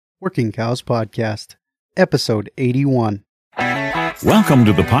Working Cows Podcast, Episode 81. Welcome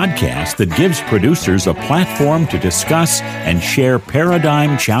to the podcast that gives producers a platform to discuss and share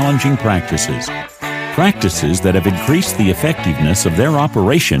paradigm-challenging practices. Practices that have increased the effectiveness of their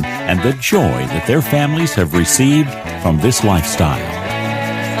operation and the joy that their families have received from this lifestyle.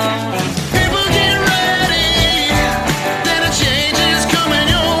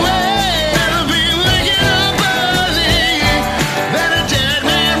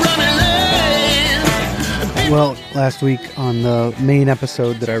 Well, last week on the main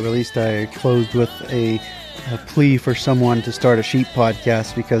episode that I released, I closed with a plea for someone to start a sheep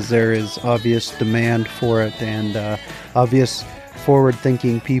podcast because there is obvious demand for it and obvious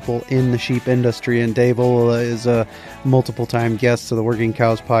forward-thinking people in the sheep industry. And Dave Ollila is a multiple-time guest of the Working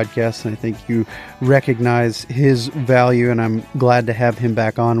Cows podcast, and I think you recognize his value, and I'm glad to have him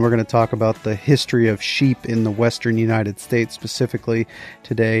back on. We're going to talk about the history of sheep in the western United States specifically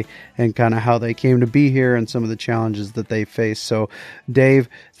today, and kind of how they came to be here and some of the challenges that they face. So, Dave,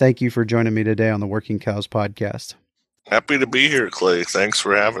 thank you for joining me today on the Working Cows podcast. Happy to be here, Clay. Thanks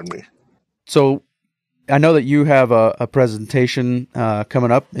for having me. So, I know that you have a presentation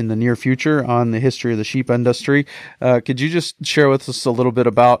coming up in the near future on the history of the sheep industry. Could you just share with us a little bit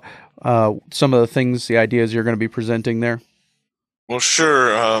about some of the things, the ideas you're going to be presenting there? Well,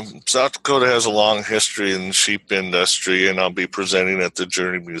 sure. South Dakota has a long history in the sheep industry, and I'll be presenting at the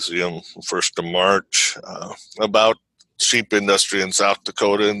Journey Museum 1st of March about sheep industry in South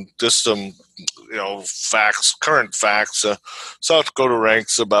Dakota and just some, facts, current facts. South Dakota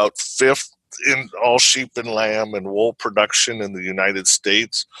ranks about 5th in all sheep and lamb and wool production in the United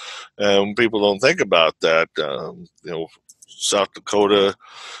States. People don't think about that. South Dakota,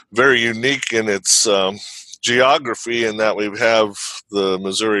 very unique in its geography in that we have the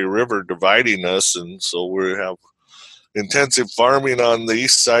Missouri River dividing us, and so we have intensive farming on the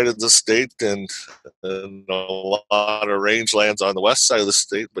east side of the state and a lot of rangelands on the west side of the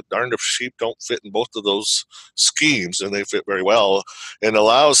state, but darned if sheep don't fit in both of those schemes, and they fit very well and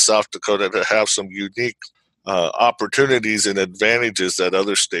allows South Dakota to have some unique opportunities and advantages that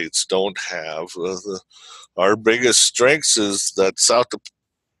other states don't have. Our biggest strengths is that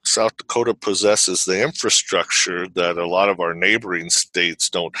South Dakota possesses the infrastructure that a lot of our neighboring states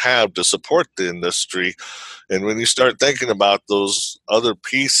don't have to support the industry. And when you start thinking about those other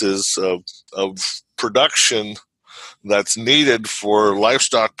pieces of production that's needed for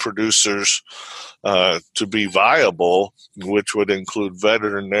livestock producers to be viable, which would include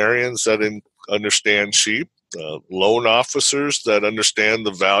veterinarians that understand sheep, loan officers that understand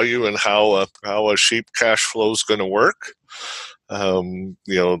the value and how a sheep cash flow is going to work,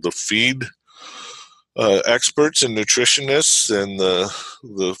 the feed experts and nutritionists and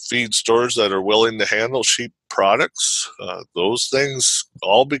the feed stores that are willing to handle sheep products. Those things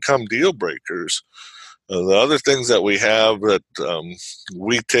all become deal breakers. The other things that we have that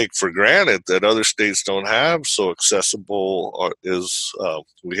we take for granted that other states don't have so accessible is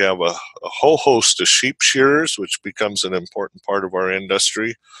we have a whole host of sheep shearers, which becomes an important part of our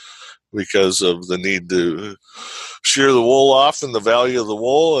industry because of the need to shear the wool off and the value of the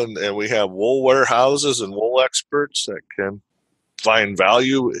wool. And we have wool warehouses and wool experts that can find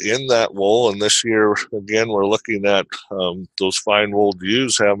value in that wool. And this year, again, we're looking at those fine wool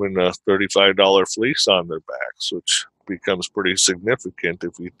ewes having a $35 fleece on their backs, which becomes pretty significant.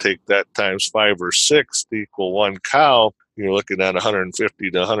 If you take that times 5 or 6 to equal one cow, you're looking at $150 to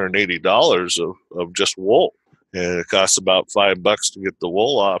 $180 of just wool. And it costs about $5 to get the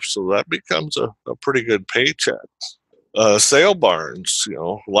wool off, so that becomes a pretty good paycheck. Sale barns,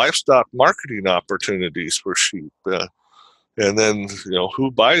 livestock marketing opportunities for sheep. And then, who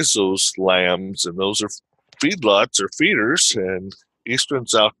buys those lambs? And those are feedlots or feeders. And eastern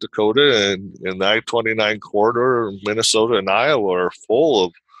South Dakota and the I-29 corridor, Minnesota and Iowa are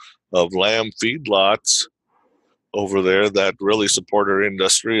full of lamb feedlots over there that really support our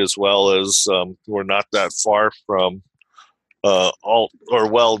industry, as well as we're not that far from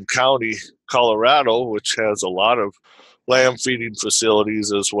Weld County, Colorado, which has a lot of lamb feeding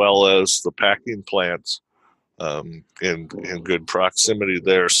facilities as well as the packing plants in good proximity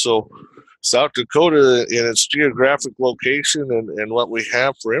there. So South Dakota, in its geographic location and what we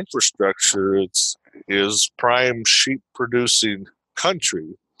have for infrastructure, is prime sheep producing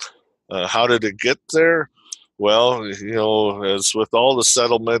country. How did it get there? Well, as with all the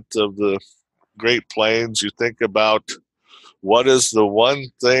settlement of the Great Plains, you think about what is the one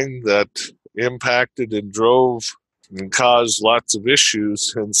thing that impacted and drove and caused lots of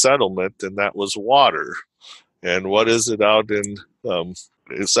issues in settlement, and that was water. And what is it out in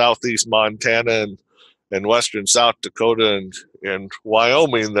southeast Montana in western South Dakota and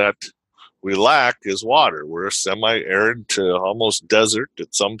Wyoming that we lack is water. We're semi-arid to almost desert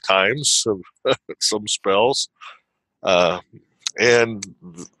at some times, some spells. And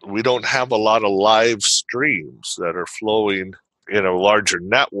we don't have a lot of live streams that are flowing in a larger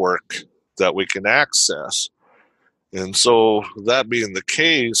network that we can access. And so, that being the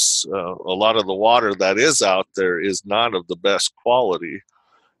case, a lot of the water that is out there is not of the best quality.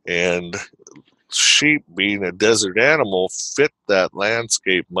 And sheep, being a desert animal, fit that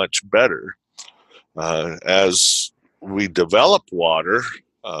landscape much better. As we develop water,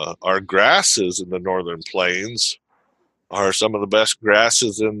 our grasses in the northern plains are some of the best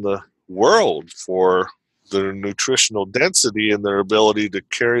grasses in the world for their nutritional density and their ability to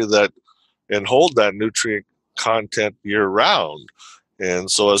carry that and hold that nutrient content year round. And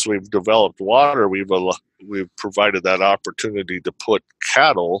so as we've developed water, we've provided that opportunity to put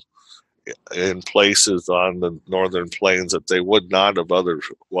cattle in places on the northern plains that they would not have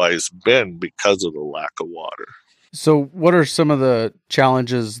otherwise been because of the lack of water. So what are some of the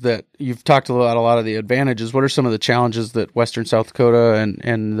challenges that you've talked about, a lot of the advantages? What are some of the challenges that Western South Dakota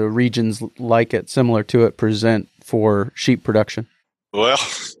and the regions like it, similar to it, present for sheep production? Well,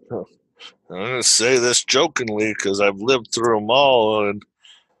 I'm going to say this jokingly because I've lived through them all. And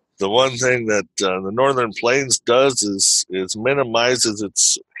the one thing that the Northern Plains does is minimizes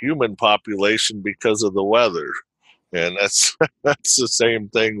its human population because of the weather. And that's the same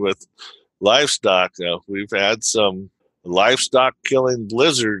thing with livestock. We've had some livestock killing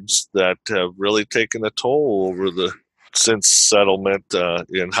blizzards that have really taken a toll since settlement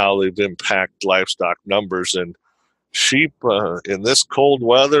in how they've impacted livestock numbers. And sheep in this cold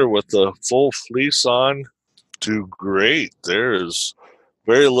weather with the full fleece on do great. There is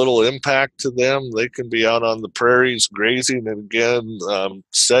very little impact to them. They can be out on the prairies grazing, and again,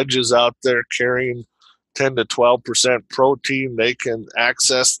 sedges out there carrying 10 to 12% protein. They can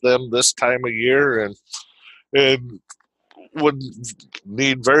access them this time of year and would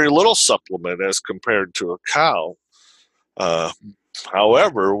need very little supplement as compared to a cow.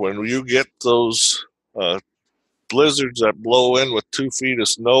 However, when you get those blizzards that blow in with 2 feet of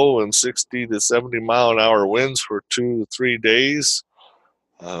snow and 60 to 70 mile an hour winds for 2 to 3 days,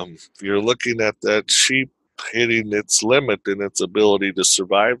 you're looking at that sheep hitting its limit in its ability to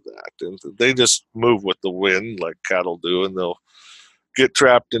survive that. And they just move with the wind like cattle do, and they'll get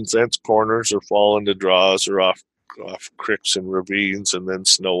trapped in fence corners or fall into draws or off creeks and ravines and then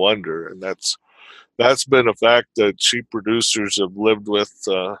snow under. And that's been a fact that sheep producers have lived with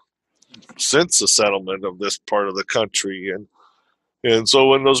since the settlement of this part of the country. And so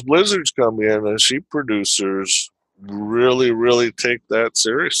when those blizzards come in, the sheep producers really, really take that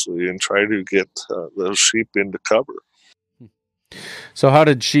seriously and try to get those sheep into cover. So how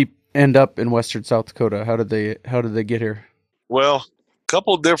did sheep end up in Western South Dakota? How did they get here? Well, a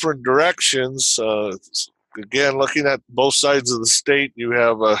couple different directions. Again, looking at both sides of the state, you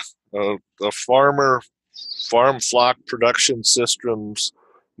have a farm flock production systems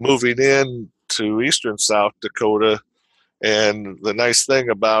moving in to eastern South Dakota. And the nice thing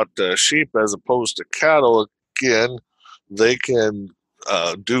about sheep as opposed to cattle, again, they can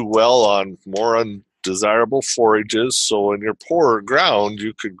do well on more undesirable forages. So in your poorer ground,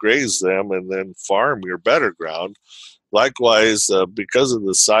 you could graze them and then farm your better ground. Likewise, because of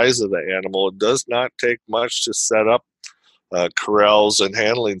the size of the animal, it does not take much to set up corrals and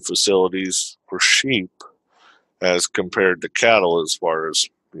handling facilities for sheep as compared to cattle, as far as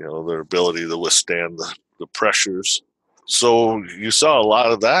their ability to withstand the pressures. So you saw a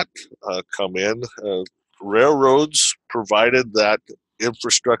lot of that come in. Railroads provided that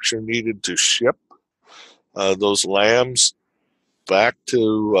infrastructure needed to ship those lambs back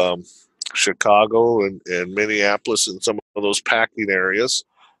to Chicago and Minneapolis and some of those packing areas.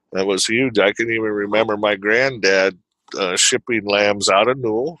 That was huge. I can even remember my granddad shipping lambs out of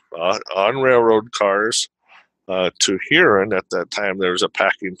Newell on railroad cars to Huron. At that time, there was a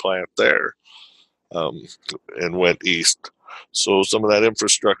packing plant there, and went east. So some of that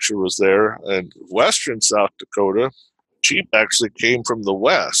infrastructure was there. And western South Dakota, sheep actually came from the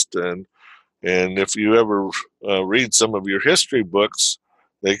west. And if you ever read some of your history books,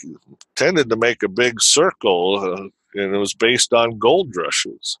 they tended to make a big circle, and it was based on gold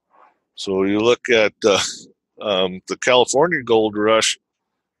rushes. So you look at the California gold rush,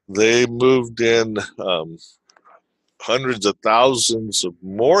 they moved in hundreds of thousands of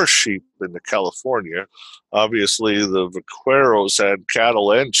more sheep into California. Obviously, the vaqueros had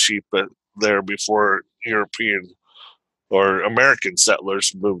cattle and sheep there before European or American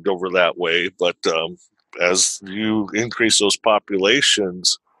settlers moved over that way. But as you increase those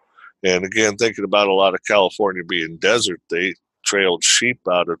populations, And again, thinking about a lot of California being desert, they trailed sheep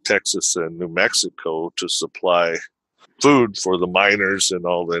out of Texas and New Mexico to supply food for the miners and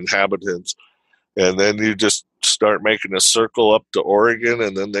all the inhabitants. And then you just start making a circle up to Oregon,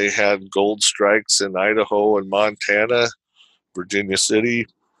 and then they had gold strikes in Idaho and Montana, Virginia City,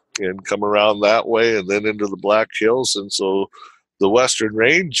 and come around that way and then into the Black Hills. And so the Western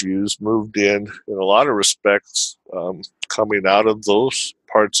Range Ewes moved in a lot of respects, coming out of those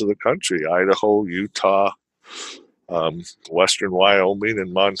parts of the country, Idaho, Utah, Western Wyoming,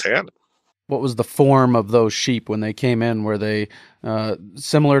 and Montana. What was the form of those sheep when they came in? Were they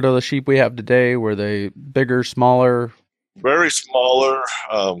similar to the sheep we have today? Were they bigger, smaller? Very smaller.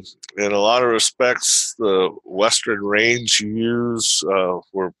 In a lot of respects, the Western Range Ewes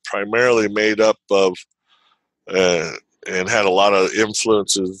were primarily made up of and had a lot of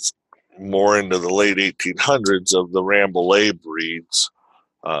influences more into the late 1800s of the Rambouillet breeds,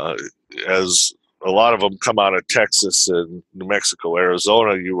 as a lot of them come out of Texas and New Mexico,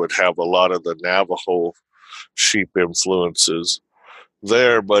 Arizona. You would have a lot of the Navajo sheep influences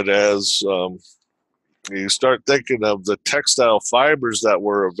there. But as you start thinking of the textile fibers that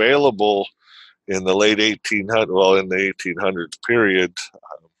were available in the late 1800s, well, in the 1800s period,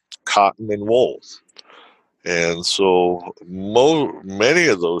 cotton and wool. And so many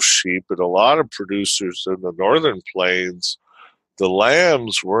of those sheep and a lot of producers in the northern plains, the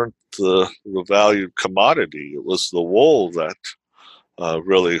lambs weren't the valued commodity. It was the wool that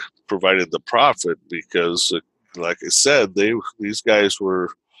really provided the profit because, like I said, these guys were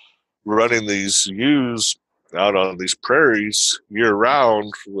running these ewes out on these prairies year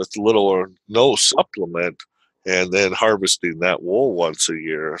round with little or no supplement, and then harvesting that wool once a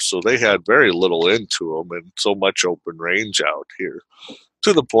year. So they had very little into them and so much open range out here,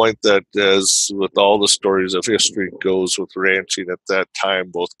 to the point that, as with all the stories of history goes with ranching at that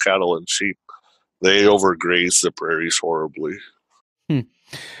time, both cattle and sheep, they overgrazed the prairies horribly.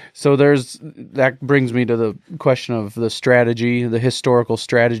 So that brings me to the question of the strategy, the historical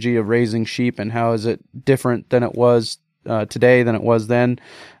strategy of raising sheep, and how is it different than it was today than it was then?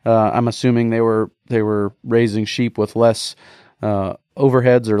 I'm assuming they were raising sheep with less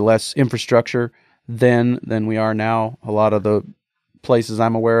overheads or less infrastructure then than we are now. A lot of the places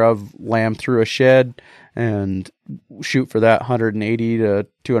I'm aware of lamb through a shed and shoot for that 180 to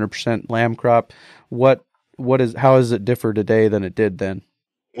 200% lamb crop. How does it differ today than it did then?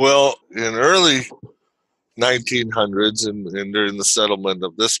 Well, in early 1900s and during the settlement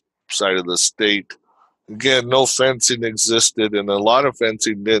of this side of the state, again, no fencing existed, and a lot of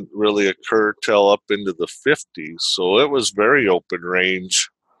fencing didn't really occur till up into the 50s. So it was very open range.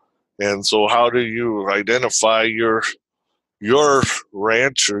 And so how do you identify your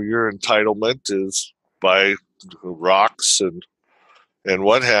ranch or your entitlement is by rocks and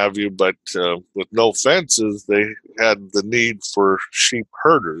what have you. But with no fences, they had the need for sheep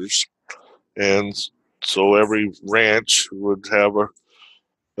herders. And so every ranch would have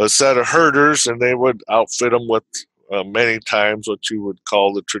a set of herders, and they would outfit them with many times what you would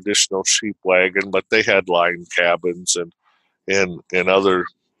call the traditional sheep wagon, but they had line cabins and other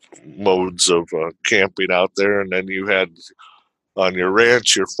modes of camping out there. And then you had on your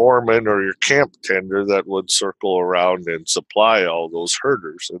ranch your foreman or your camp tender that would circle around and supply all those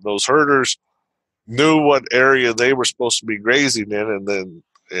herders. And those herders knew what area they were supposed to be grazing in,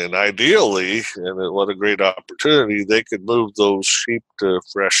 and ideally, and what a great opportunity, they could move those sheep to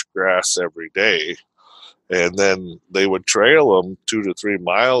fresh grass every day. And then they would trail them 2 to 3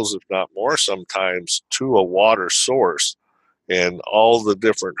 miles, if not more sometimes, to a water source. And all the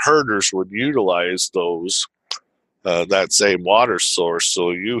different herders would utilize that same water source.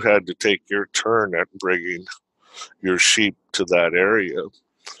 So you had to take your turn at bringing your sheep to that area.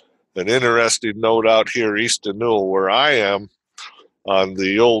 An interesting note out here east of Newell, where I am, on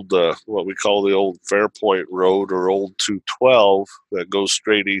the old, what we call the old Fairpoint Road or old 212 that goes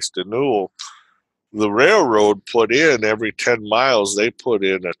straight east of Newell, the railroad put in every 10 miles, they put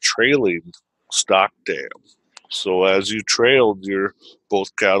in a trailing stock dam. So as you trailed your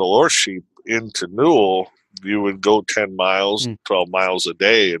both cattle or sheep into Newell, you would go 10 miles, 12 miles a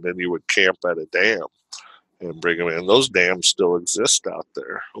day, and then you would camp at a dam and bring them in. Those dams still exist out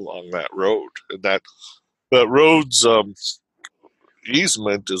there along that road. And that road's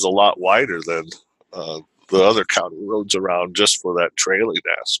easement is a lot wider than the other county roads around, just for that trailing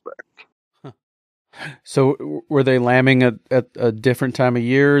aspect. So were they lambing at a different time of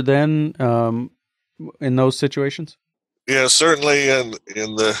year then in those situations? Yeah, certainly in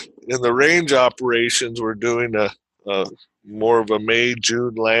the range operations, we're doing a more of a May,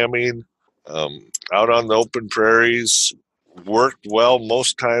 June lambing out on the open prairies. worked well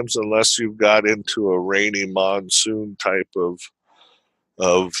most times, unless you've got into a rainy monsoon type of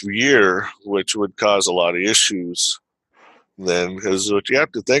year, which would cause a lot of issues. Then, because what you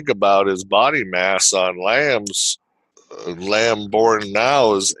have to think about is body mass on lambs. A lamb born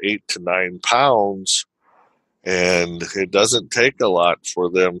now is 8 to 9 pounds, and it doesn't take a lot for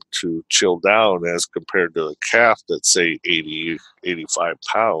them to chill down as compared to a calf that's, say, 80, 85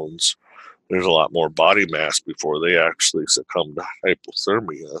 pounds. There's a lot more body mass before they actually succumb to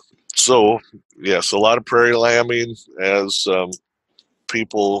hypothermia. So, yes, a lot of prairie lambing as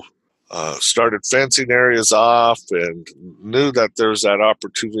people started fencing areas off and knew that there's that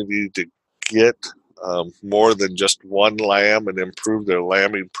opportunity to get more than just one lamb and improve their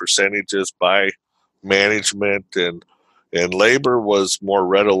lambing percentages by management, and labor was more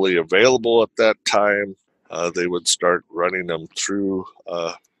readily available at that time. They would start running them through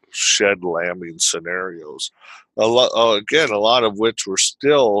shed lambing scenarios. A lot of which were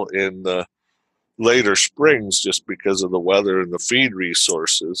still in the later springs, just because of the weather and the feed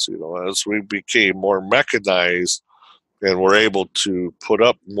resources. As we became more mechanized and were able to put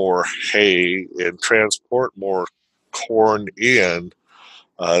up more hay and transport more corn in,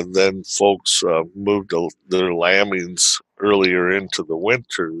 then folks moved their lambings earlier into the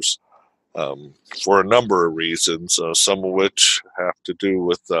winters for a number of reasons, some of which have to do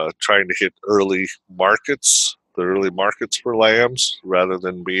with trying to hit the early markets for lambs rather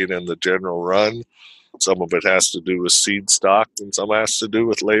than being in the general run. Some of it has to do with seed stock, and some has to do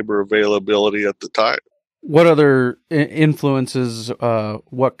with labor availability at the time. What other influences?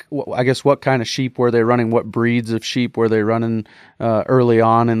 What kind of sheep were they running? What breeds of sheep were they running early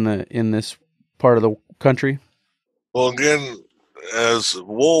on in this part of the country? Well, again, as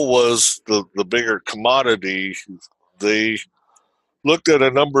wool was the bigger commodity, they looked at a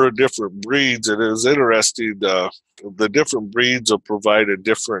number of different breeds, and it was interesting. The different breeds will provide a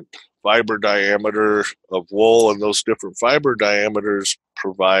different fiber diameter of wool, and those different fiber diameters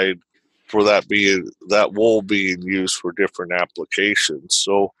provide for that wool being used for different applications.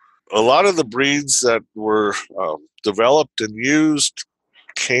 So a lot of the breeds that were developed and used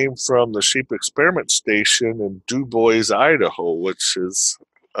came from the Sheep Experiment Station in Du Bois, Idaho, which has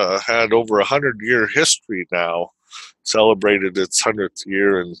had over 100-year history now. Celebrated its 100th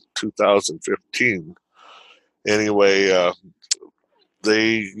year in 2015. Anyway,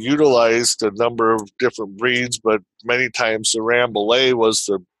 they utilized a number of different breeds, but many times the Rambouillet was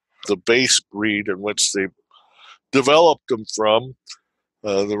the base breed in which they developed them from.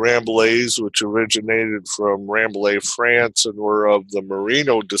 The Rambouillets, which originated from Rambouillet, France, and were of the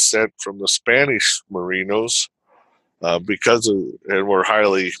Merino descent from the Spanish Merinos, and were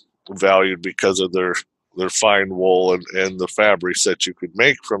highly valued because of their fine wool and the fabrics that you could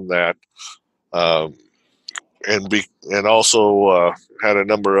make from that, and also had a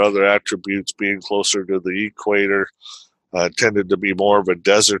number of other attributes, being closer to the equator, tended to be more of a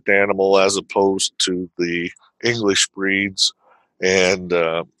desert animal as opposed to the English breeds, and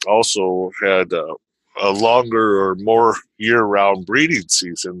also had a longer or more year-round breeding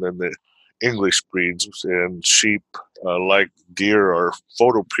season than the English breeds. And sheep, like deer, are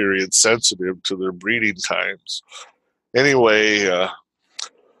photoperiod sensitive to their breeding times. Anyway,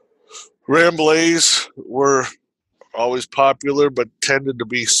 Rambouillets were always popular, but tended to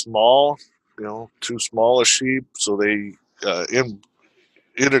be small, too small a sheep. So they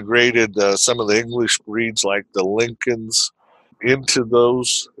integrated some of the English breeds like the Lincolns into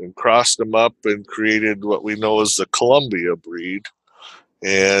those and crossed them up and created what we know as the Columbia breed.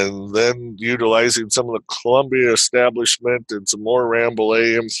 And then utilizing some of the Columbia establishment and some more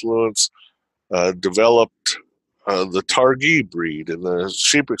Rambouillet influence, developed the Targhee breed. And the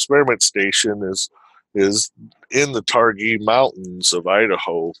Sheep Experiment Station is in the Targhee Mountains of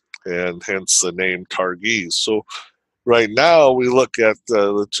Idaho, and hence the name Targhees. So right now we look at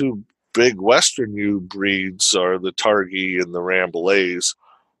the two big Western Ewe breeds are the Targhee and the Rambouillets,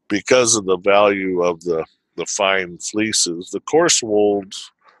 because of the value of the fine fleeces. The coarse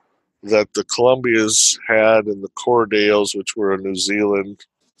wools that the Columbias had and the Cordales, which were a New Zealand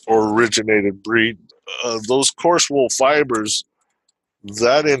or originated breed, those coarse wool fibers,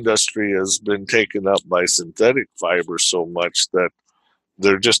 that industry has been taken up by synthetic fibers so much that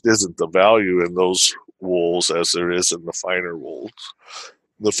there just isn't the value in those wools as there is in the finer wools.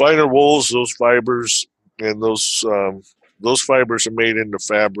 The finer wools, those fibers, and those fibers are made into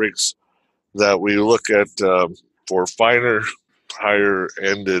fabrics that we look at for finer,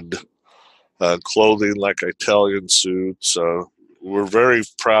 higher-ended clothing like Italian suits. We're very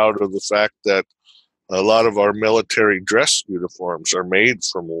proud of the fact that a lot of our military dress uniforms are made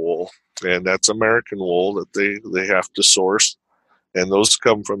from wool. and that's American wool that they have to source, and those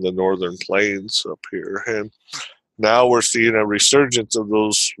come from the northern plains up here. And now we're seeing a resurgence of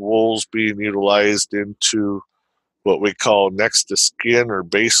those wools being utilized into what we call next to skin or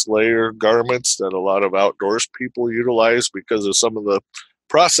base layer garments that a lot of outdoors people utilize because of some of the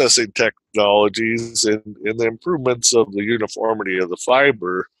processing technologies and the improvements of the uniformity of the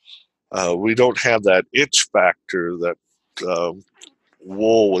fiber. We don't have that itch factor that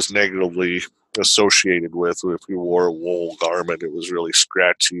wool was negatively associated with. If you wore a wool garment, it was really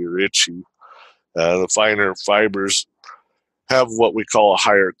scratchy or itchy. The finer fibers have what we call a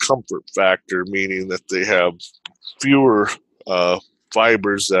higher comfort factor, meaning that they have fewer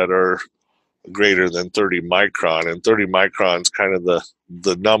fibers that are greater than 30 micron, and 30 micron is kind of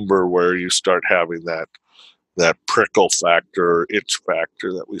the number where you start having that prickle factor or itch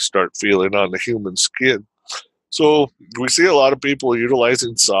factor that we start feeling on the human skin. So we see a lot of people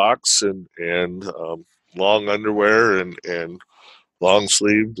utilizing socks and long underwear and long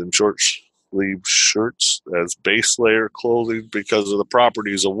sleeved and short sleeved shirts as base layer clothing because of the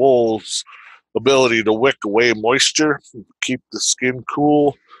properties of wool's ability to wick away moisture, keep the skin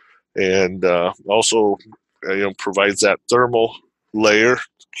cool, and also provides that thermal layer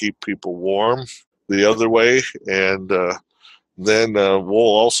to keep people warm the other way. And then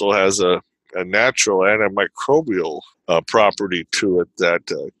wool also has a natural antimicrobial property to it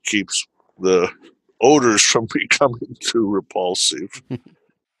that keeps the odors from becoming too repulsive.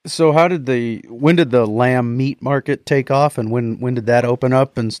 So when did the lamb meat market take off, and when did that open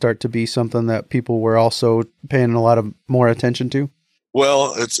up and start to be something that people were also paying a lot of more attention to?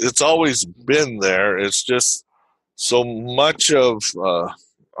 Well, it's always been there. It's just so much of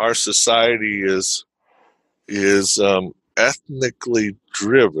our society is ethnically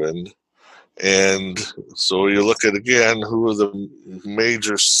driven, and so you look at again who are the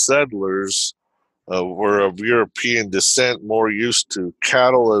major settlers. Were of European descent, more used to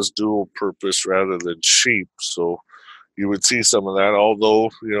cattle as dual purpose rather than sheep. So you would see some of that. Although,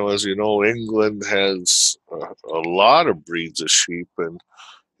 as you know, England has a lot of breeds of sheep,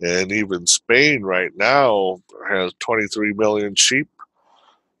 and even Spain right now has 23 million sheep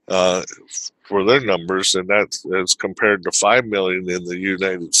for their numbers, and that's as compared to 5 million in the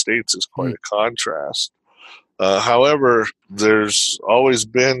United States is quite a contrast. However, there's always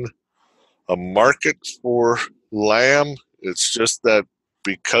been a market for lamb. It's just that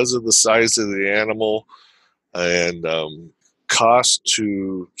because of the size of the animal and cost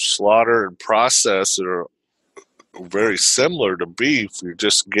to slaughter and process are very similar to beef, you're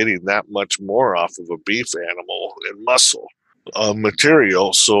just getting that much more off of a beef animal in muscle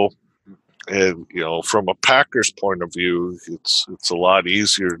material. So, and from a packer's point of view, it's a lot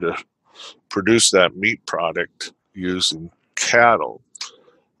easier to produce that meat product using cattle.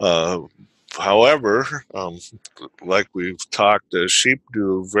 However, like we've talked, sheep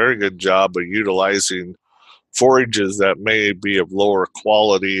do a very good job of utilizing forages that may be of lower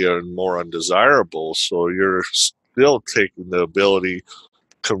quality and more undesirable. So you're still taking the ability to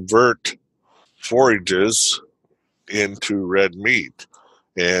convert forages into red meat.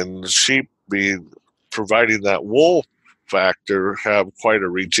 And sheep providing that wool factor have quite a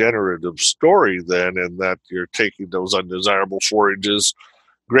regenerative story then, in that you're taking those undesirable forages,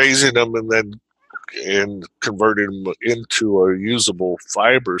 grazing them, and converting them into a usable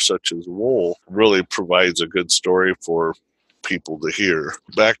fiber such as wool really provides a good story for people to hear.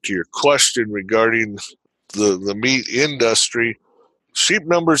 Back to your question regarding the meat industry, sheep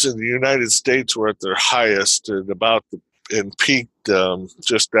numbers in the United States were at their highest and peaked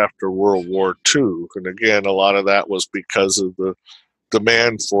just after World War II. And again, a lot of that was because of the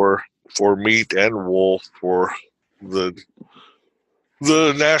demand for meat and wool for the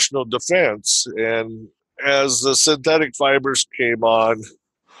national defense. And as the synthetic fibers came on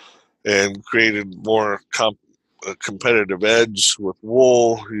and created more a competitive edge with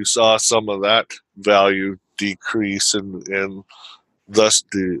wool, you saw some of that value decrease, and thus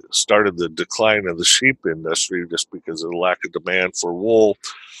started the decline of the sheep industry just because of the lack of demand for wool.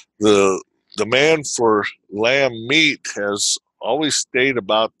 The demand for lamb meat has always stayed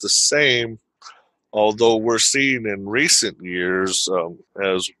about the same, although we're seeing in recent years,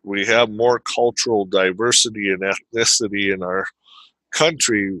 as we have more cultural diversity and ethnicity in our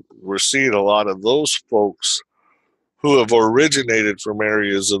country, we're seeing a lot of those folks who have originated from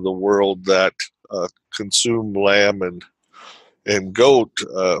areas of the world that consume lamb and goat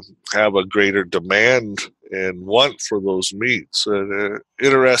have a greater demand and want for those meats. An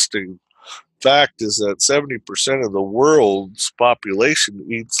interesting fact is that 70% of the world's population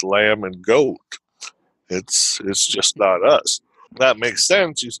eats lamb and goat. It's just not us. that makes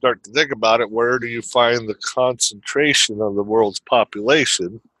sense. You start to think about it. Where do you find the concentration of the world's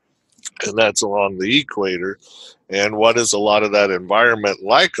population? And that's along the equator. And what is a lot of that environment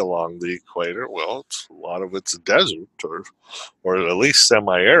like along the equator? Well, a lot of it's a desert, or at least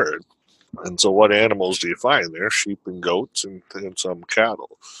semi-arid. And so what animals do you find there? Sheep and goats and some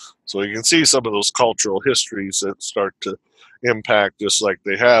cattle. So you can see some of those cultural histories that start to impact, just like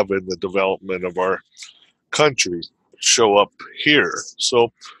they have in the development of our country, show up here.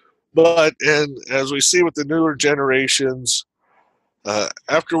 So, and as we see with the newer generations,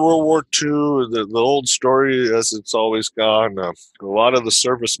 after World War II, the old story, as it's always gone, a lot of the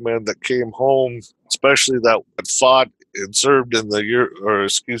servicemen that came home, especially that fought and served in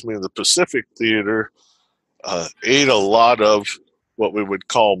the Pacific Theater, ate a lot of what we would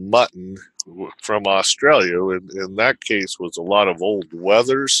call mutton from Australia. In that case, was a lot of old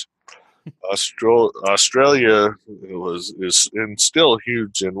wethers. Australia is still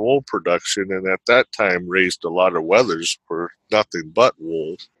huge in wool production, and at that time raised a lot of wethers for nothing but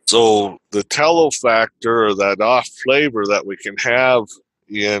wool. So the tallow factor, or that off flavor that we can have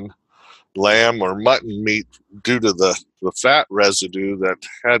in lamb or mutton meat due to the fat residue that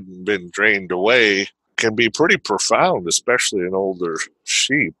hadn't been drained away, can be pretty profound, especially in older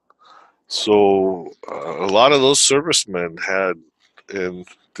sheep. So a lot of those servicemen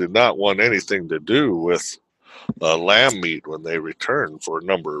did not want anything to do with lamb meat when they returned for a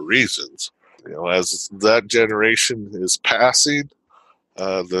number of reasons. As that generation is passing,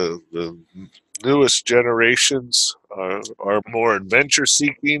 the newest generations are more adventure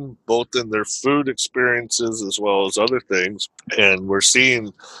seeking, both in their food experiences as well as other things, and we're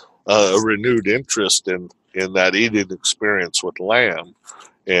seeing a renewed interest in that eating experience with lamb,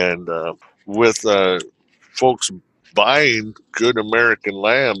 and with folks buying good American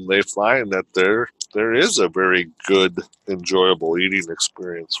lamb, they find that there is a very good, enjoyable eating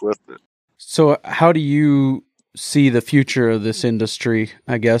experience with it. So how do you see the future of this industry?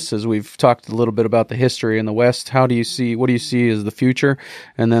 I guess, as we've talked a little bit about the history in the West, what do you see as the future?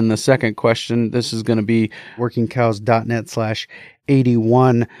 And then the second question, this is going to be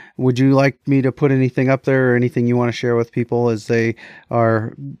workingcows.net/81. Would you like me to put anything up there, or anything you want to share with people as they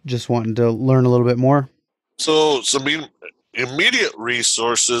are just wanting to learn a little bit more? So some immediate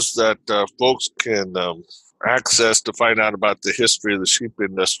resources that folks can access to find out about the history of the sheep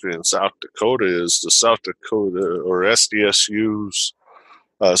industry in South Dakota is the South Dakota, or SDSU's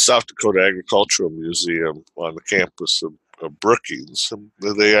South Dakota Agricultural Museum on the campus of Brookings.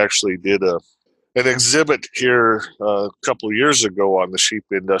 They actually did an exhibit here a couple of years ago on the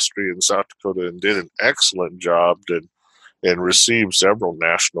sheep industry in South Dakota, and did an excellent job and received several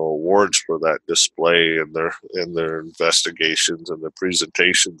national awards for that display and their investigations and the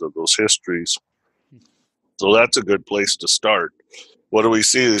presentations of those histories. So that's a good place to start. What do we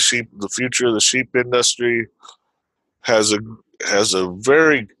see? The future of the sheep industry has a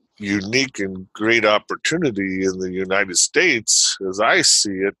very unique and great opportunity in the United States, as I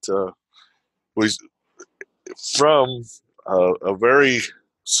see it, from a very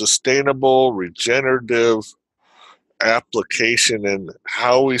sustainable, regenerative application in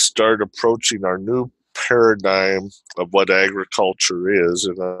how we start approaching our new paradigm of what agriculture is.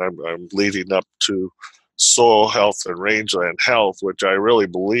 And I'm leading up to soil health and rangeland health, which I really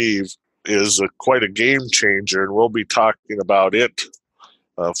believe is quite a game changer. And we'll be talking about it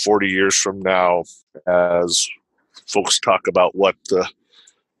 40 years from now, as folks talk about what the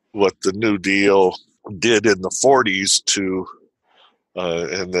New Deal did in the 40s to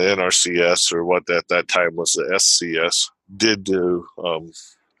and the NRCS, or what at that time was the SCS, did to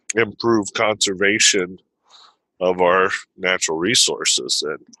improve conservation of our natural resources,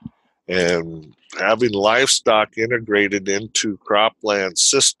 and having livestock integrated into cropland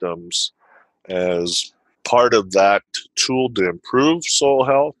systems as part of that tool to improve soil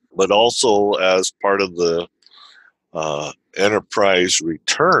health, but also as part of the enterprise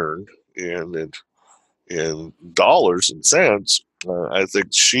return in dollars and cents. I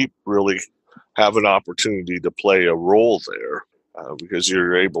think sheep really have an opportunity to play a role there, because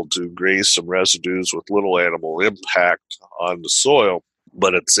you're able to graze some residues with little animal impact on the soil,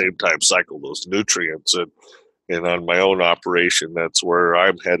 but at the same time cycle those nutrients. And on my own operation, that's where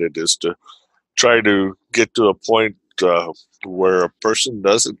I'm headed, is to try to get to a point where a person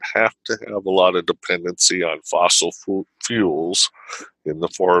doesn't have to have a lot of dependency on fossil fuels in the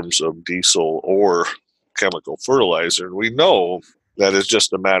forms of diesel or chemical fertilizer. And we know that it's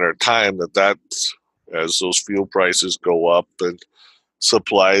just a matter of time that as those fuel prices go up and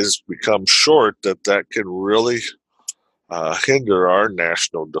supplies become short, that can really hinder our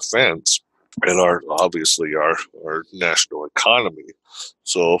national defense. and obviously our national economy.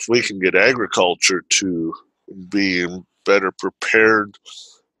 So if we can get agriculture to be better prepared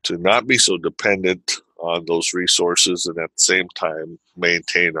to not be so dependent on those resources, and at the same time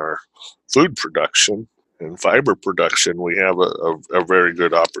maintain our food production and fiber production, we have a very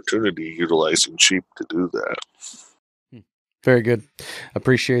good opportunity utilizing sheep to do that. Very good.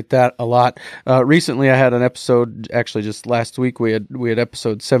 Appreciate that a lot. Recently, I had an episode, actually just last week, we had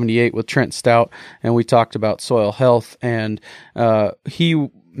episode 78 with Trent Stout, and we talked about soil health, and he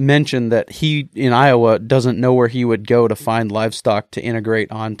mentioned that he, in Iowa, doesn't know where he would go to find livestock to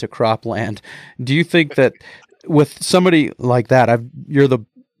integrate onto cropland. Do you think that with somebody like that, you're the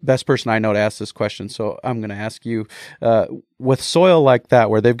best person I know to ask this question, so I'm going to ask you, with soil like that,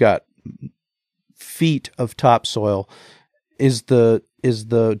 where they've got feet of topsoil, is the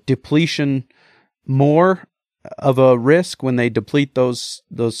depletion more of a risk when they deplete those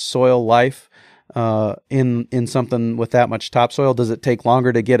soil life in something with that much topsoil? Does it take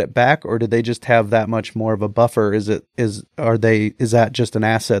longer to get it back, or do they just have that much more of a buffer? Is that just an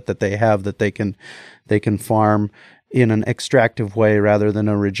asset that they have that they can farm in an extractive way rather than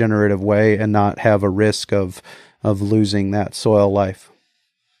a regenerative way and not have a risk of losing that soil life?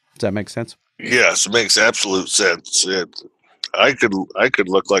 Does that make sense? Yes, it makes absolute sense. I could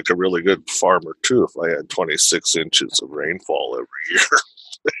look like a really good farmer too if I had 26 inches of rainfall every year.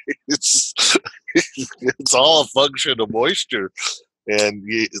 It's all a function of moisture, and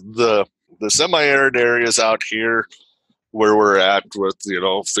the semi-arid areas out here where we're at with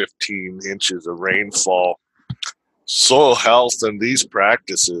 15 inches of rainfall, soil health and these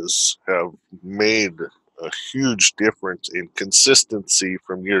practices have made a huge difference in consistency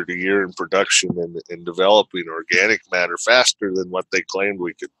from year to year in production and in developing organic matter faster than what they claimed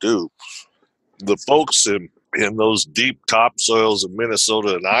we could do. The folks in those deep topsoils of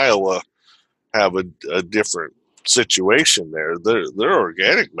Minnesota and Iowa have a different situation there. Their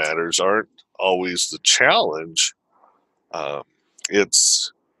organic matters aren't always the challenge.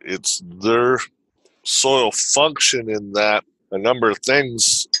 It's their soil function in that a number of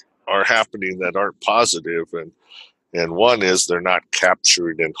things are happening that aren't positive, and one is they're not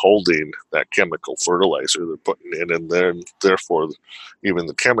capturing and holding that chemical fertilizer they're putting in, and then therefore even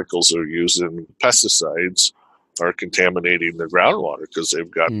the chemicals they're using, pesticides, are contaminating the groundwater because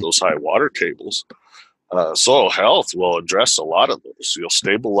they've got those high water tables. Soil health will address a lot of those. You'll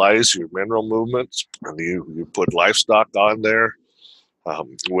stabilize your mineral movements, and you put livestock on there,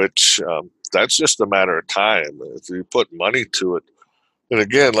 which that's just a matter of time. If you put money to it, and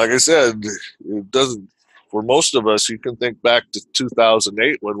again, like I said, it doesn't. For most of us, you can think back to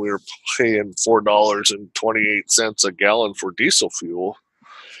 2008 when we were paying $4.28 a gallon for diesel fuel,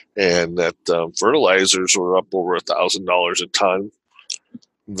 and that fertilizers were up over $1,000 a ton.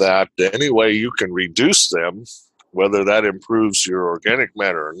 That any way you can reduce them, whether that improves your organic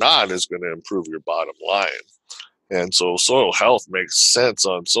matter or not, is going to improve your bottom line. And so soil health makes sense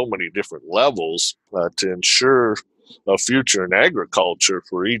on so many different levels to ensure a future in agriculture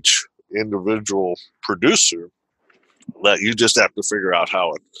for each individual producer, that you just have to figure out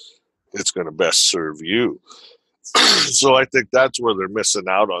how it's going to best serve you. So I think that's where they're missing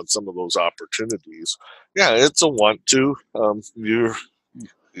out on some of those opportunities. Yeah, it's a want to. You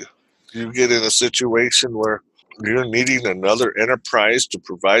get in a situation where you're needing another enterprise to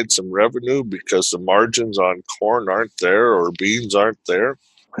provide some revenue because the margins on corn aren't there or beans aren't there,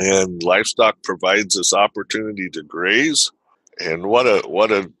 and livestock provides this opportunity to graze. And what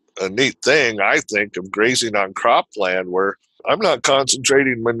a neat thing, I think, of grazing on cropland where I'm not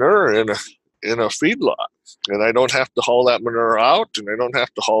concentrating manure in a feedlot, and I don't have to haul that manure out, and I don't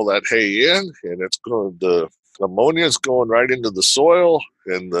have to haul that hay in, and the ammonia is going right into the soil,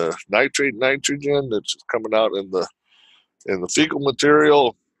 and the nitrogen that's coming out in the fecal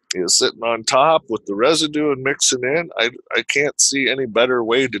material is sitting on top with the residue and mixing in. I can't see any better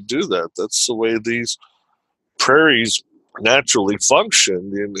way to do that. That's the way these prairies naturally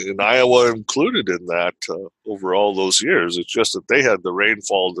functioned, in Iowa included in that over all those years. It's just that they had the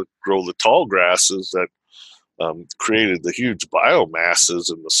rainfall to grow the tall grasses that created the huge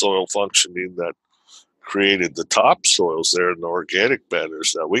biomasses in the soil functioning that created the topsoils there in the organic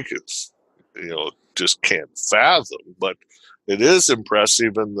matters that we could, just can't fathom. But it is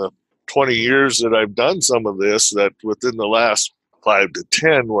impressive in the 20 years that I've done some of this, that within the last 5 to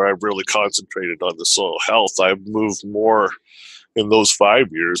 10, where I've really concentrated on the soil health, I've moved more in those 5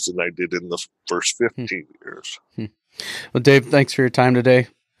 years than I did in the first 15 years. Well, Dave, thanks for your time today.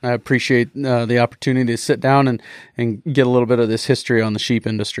 I appreciate the opportunity to sit down and get a little bit of this history on the sheep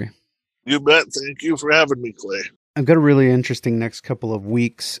industry. You bet. Thank you for having me, Clay. I've got a really interesting next couple of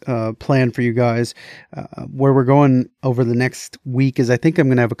weeks planned for you guys. Where we're going over the next week is I think I'm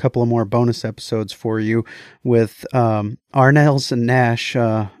going to have a couple of more bonus episodes for you with Nelson Nash.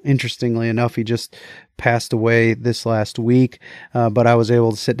 Interestingly enough, he just passed away this last week, but I was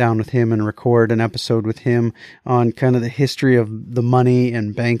able to sit down with him and record an episode with him on kind of the history of the money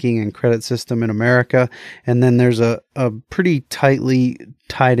and banking and credit system in America. And then there's a pretty tightly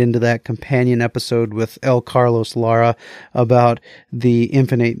tied into that companion episode with El Carlos Lara about the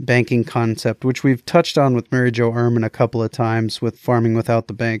infinite banking concept, which we've touched on with Mary Jo Ehrman a couple of times with Farming Without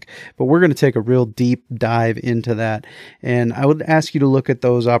the Bank, but we're going to take a real deep dive into that. And I would ask you to look at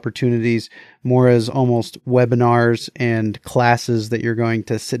those opportunities more as almost webinars and classes that you're going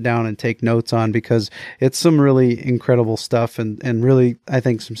to sit down and take notes on, because it's some really incredible stuff and really, I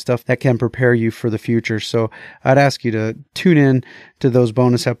think, some stuff that can prepare you for the future. So I'd ask you to tune in to those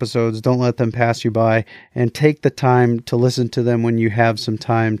bonus episodes. Don't let them pass you by, and take the time to listen to them when you have some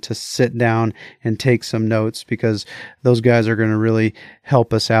time to sit down and take some notes, because those guys are going to really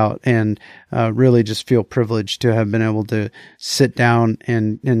help us out, and really just feel privileged to have been able to sit down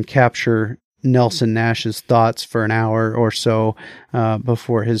and capture Nelson Nash's thoughts for an hour or so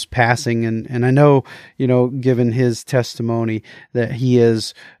before his passing. And I know, given his testimony, that he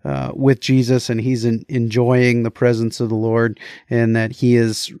is with Jesus and he's enjoying the presence of the Lord, and that he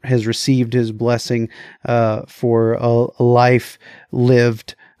has received his blessing for a life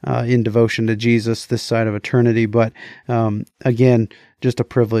lived in devotion to Jesus this side of eternity. But again, just a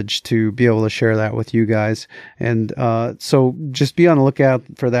privilege to be able to share that with you guys. And so just be on the lookout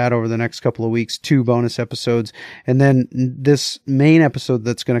for that over the next couple of weeks, 2 bonus episodes. And then this main episode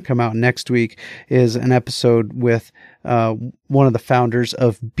that's going to come out next week is an episode with one of the founders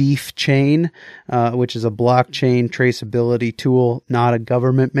of Beef Chain, which is a blockchain traceability tool, not a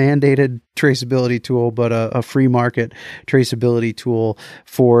government mandated traceability tool, but a free market traceability tool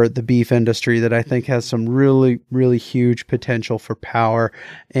for the beef industry that I think has some really, really huge potential for power,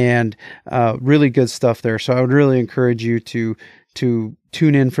 and really good stuff there. So I would really encourage you to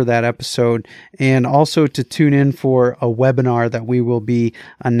tune in for that episode, and also to tune in for a webinar that we will be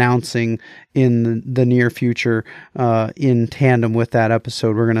announcing in the near future in tandem with that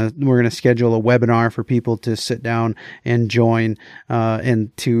episode. We're gonna schedule a webinar for people to sit down and join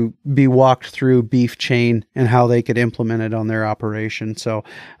and to be walked through Beef Chain and how they could implement it on their operation. So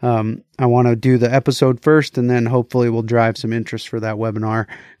I want to do the episode first, and then hopefully we'll drive some interest for that webinar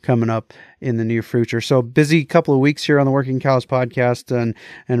coming up in the near future. So busy couple of weeks here on the Working Cows podcast, and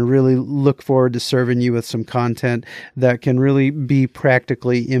really look forward to serving you with some content that can really be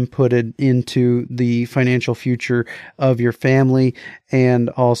practically inputted into the financial future of your family, and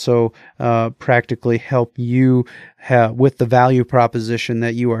also practically help you with the value proposition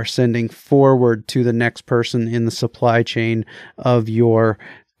that you are sending forward to the next person in the supply chain of your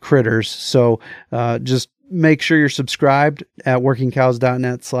critters. So just make sure you're subscribed at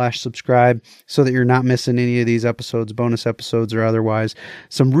workingcows.net/subscribe so that you're not missing any of these episodes, bonus episodes or otherwise.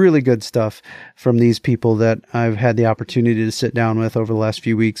 Some really good stuff from these people that I've had the opportunity to sit down with over the last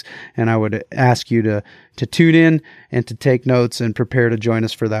few weeks. And I would ask you to tune in and to take notes and prepare to join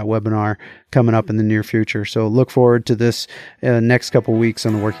us for that webinar coming up in the near future. So look forward to this next couple weeks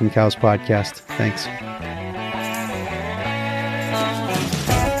on the Working Cows podcast. Thanks.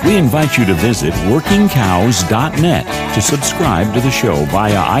 We invite you to visit workingcows.net to subscribe to the show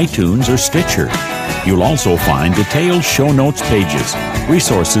via iTunes or Stitcher. You'll also find detailed show notes pages,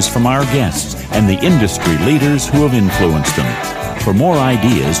 resources from our guests, and the industry leaders who have influenced them. For more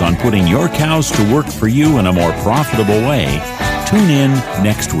ideas on putting your cows to work for you in a more profitable way, tune in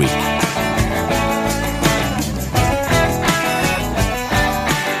next week.